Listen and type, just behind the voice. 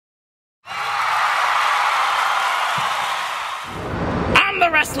the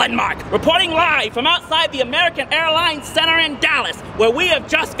Wrestling Mark, reporting live from outside the American Airlines Center in Dallas, where we have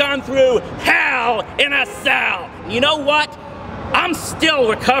just gone through hell in a cell. And you know what? I'm still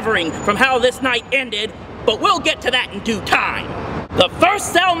recovering from how this night ended, but we'll get to that in due time. The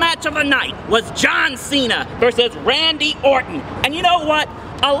first cell match of the night was John Cena versus Randy Orton. And you know what?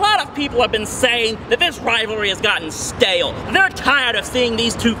 A lot of people have been saying that this rivalry has gotten stale. They're tired of seeing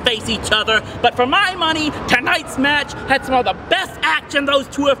these two face each other, but for my money, tonight's match had some of the best action those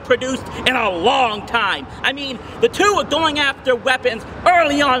two have produced in a long time. I mean, the two were going after weapons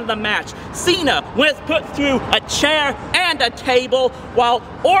early on in the match. Cena was put through a chair and a table, while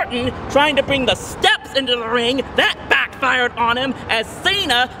Orton trying to bring the steps into the ring. That backfired on him as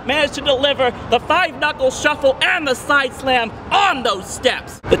Cena managed to deliver the 5-knuckle shuffle and the side slam on those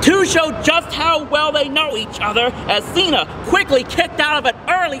steps. The two showed just how well they know each other as Cena quickly kicked out of an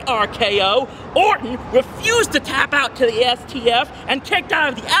early RKO. Orton refused to tap out to the STF and kicked out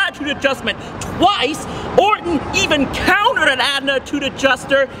of the attitude adjustment twice. Orton even countered an attitude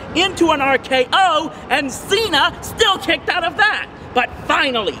adjuster into an RKO, and Cena still kicked out of that. But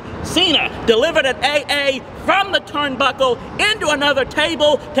finally, Cena delivered an AA from the turnbuckle into another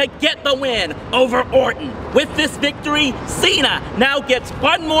table to get the win over Orton. With this victory, Cena now gets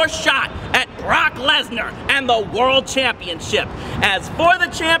one more shot at Brock Lesnar and the World Championship. As for the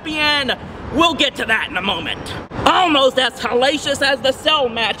champion, we'll get to that in a moment. Almost as hellacious as the cell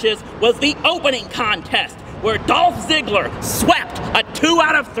matches was the opening contest, where Dolph Ziggler swept a 2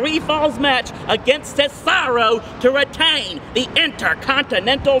 out of 3 falls match against Cesaro to retain the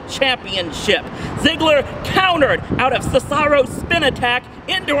Intercontinental Championship. Ziggler countered out of Cesaro's spin attack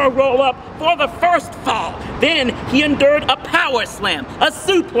into a roll-up for the first fall. Then he endured a power slam, a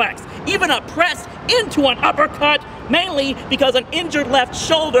suplex, even a press into an uppercut, mainly because an injured left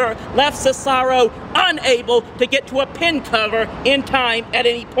shoulder left Cesaro unable to get to a pin cover in time at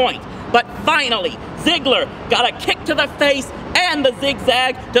any point. But finally, Ziggler got a kick to the face and the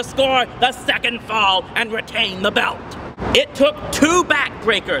zigzag to score the second fall and retain the belt. It took 2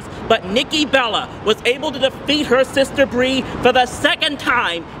 backbreakers, but Nikki Bella was able to defeat her sister Brie for the second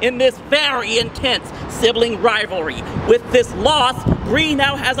time in this very intense sibling rivalry. With this loss, Brie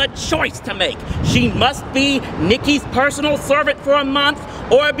now has a choice to make. She must be Nikki's personal servant for a month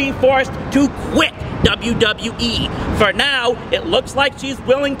or be forced to quit WWE. For now, it looks like she's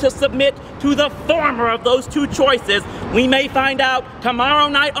willing to submit to the former of those two choices. We may find out tomorrow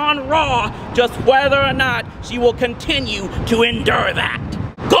night on Raw just whether or not she will continue to endure that.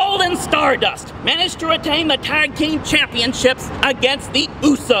 Golden Stardust managed to retain the Tag Team Championships against the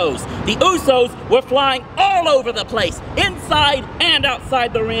Usos. The Usos were flying all over the place, inside and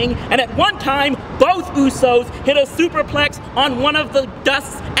outside the ring, and at one time, both Usos hit a superplex on one of the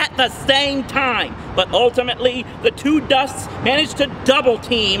Dusts at the same time. But ultimately, the two Dusts managed to double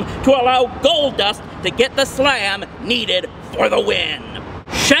team to allow Goldust to get the slam needed for the win.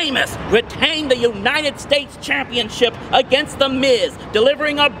 Sheamus retained the United States Championship against The Miz,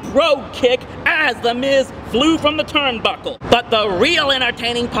 delivering a brogue kick as The Miz flew from the turnbuckle. But the real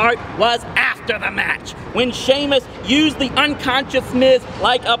entertaining part was after the match, when Sheamus used the unconscious Miz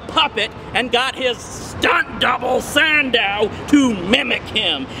like a puppet and got his stunt double Sandow to mimic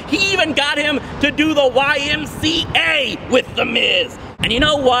him. He even got him to do the YMCA with The Miz. And you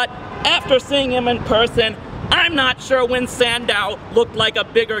know what? After seeing him in person, I'm not sure when Sandow looked like a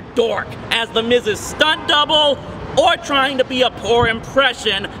bigger dork as The Miz's stunt double or trying to be a poor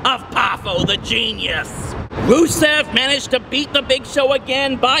impression of Pafo the Genius. Rusev managed to beat the Big Show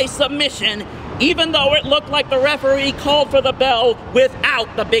again by submission, even though it looked like the referee called for the bell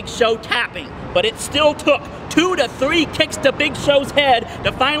without the Big Show tapping. But it still took 2 to 3 kicks to Big Show's head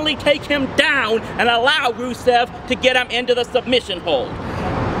to finally take him down and allow Rusev to get him into the submission hold.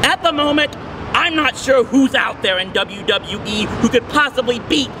 At the moment, I'm not sure who's out there in WWE who could possibly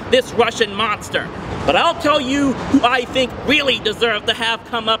beat this Russian monster. But I'll tell you who I think really deserves to have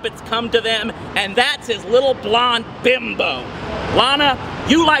comeuppance come to them, and that's his little blonde bimbo. Lana,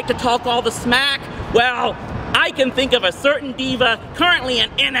 you like to talk all the smack? Well, I can think of a certain diva currently in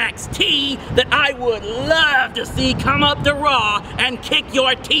NXT that I would love to see come up to Raw and kick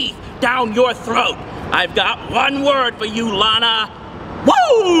your teeth down your throat. I've got one word for you, Lana.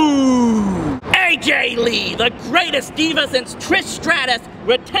 Woo! AJ Lee, the greatest diva since Trish Stratus,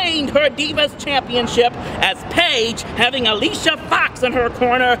 retained her Divas Championship as Paige, having Alicia Fox in her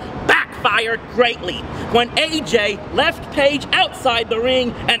corner, backfired greatly. When AJ left Paige outside the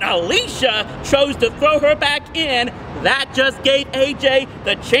ring and Alicia chose to throw her back in, that just gave AJ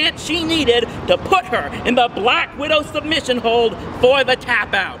the chance she needed to put her in the Black Widow submission hold for the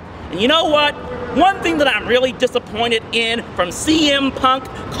tap out. And you know what? one thing that I'm really disappointed in from CM Punk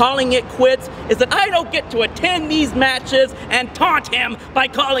calling it quits is that I don't get to attend these matches and taunt him by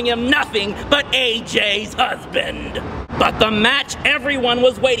calling him nothing but AJ's husband. But the match everyone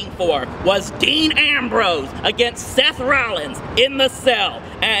was waiting for was Dean Ambrose against Seth Rollins in the Cell.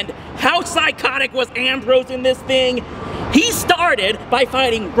 And how psychotic was Ambrose in this thing? He started by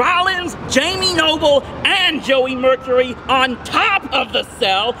fighting Rollins, Jamie Noble, and Joey Mercury on top of the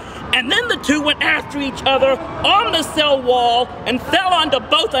Cell, and then the two went after each other on the Cell wall and fell onto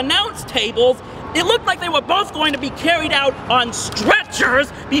both announce tables. It looked like they were both going to be carried out on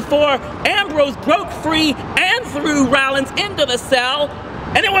stretchers before Ambrose broke free and threw Rollins into the Cell.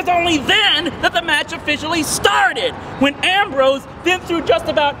 And it was only then that the match officially started, when Ambrose then threw just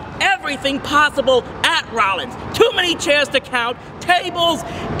about everything possible at Rollins. Too many chairs to count, tables,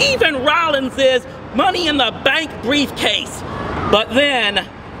 even Rollins' Money in the Bank briefcase. But then,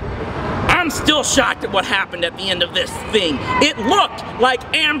 I'm still shocked at what happened at the end of this thing. It looked like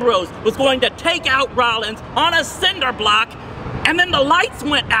Ambrose was going to take out Rollins on a cinder block, and then the lights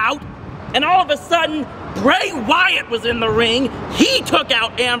went out, and all of a sudden, Bray Wyatt was in the ring. He took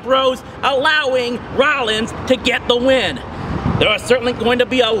out Ambrose, allowing Rollins to get the win. There are certainly going to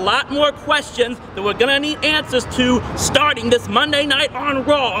be a lot more questions that we're going to need answers to starting this Monday night on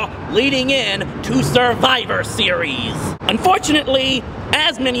Raw, leading in to Survivor Series. Unfortunately,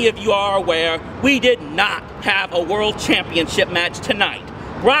 as many of you are aware, we did not have a World Championship match tonight.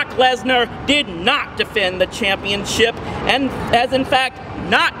 Brock Lesnar did not defend the championship, and has in fact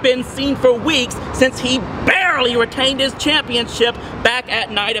not been seen for weeks since he barely retained his championship back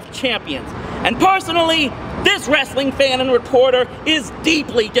at Night of Champions. And personally, this wrestling fan and reporter is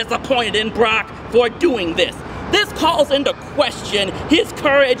deeply disappointed in Brock for doing this. This calls into question his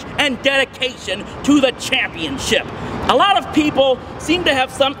courage and dedication to the championship. A lot of people seem to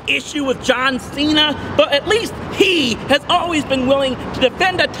have some issue with John Cena, but at least he has always been willing to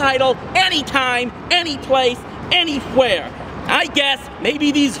defend a title anytime, any place, anywhere. I guess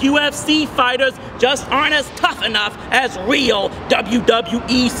maybe these UFC fighters just aren't as tough enough as real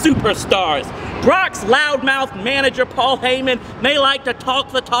WWE superstars. Brock's loudmouth manager Paul Heyman may like to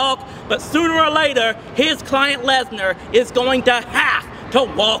talk the talk, but sooner or later, his client Lesnar is going to have to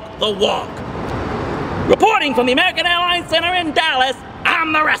walk the walk. Reporting from the American Airlines Center in Dallas,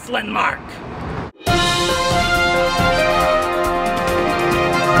 I'm the Wrestling Mark.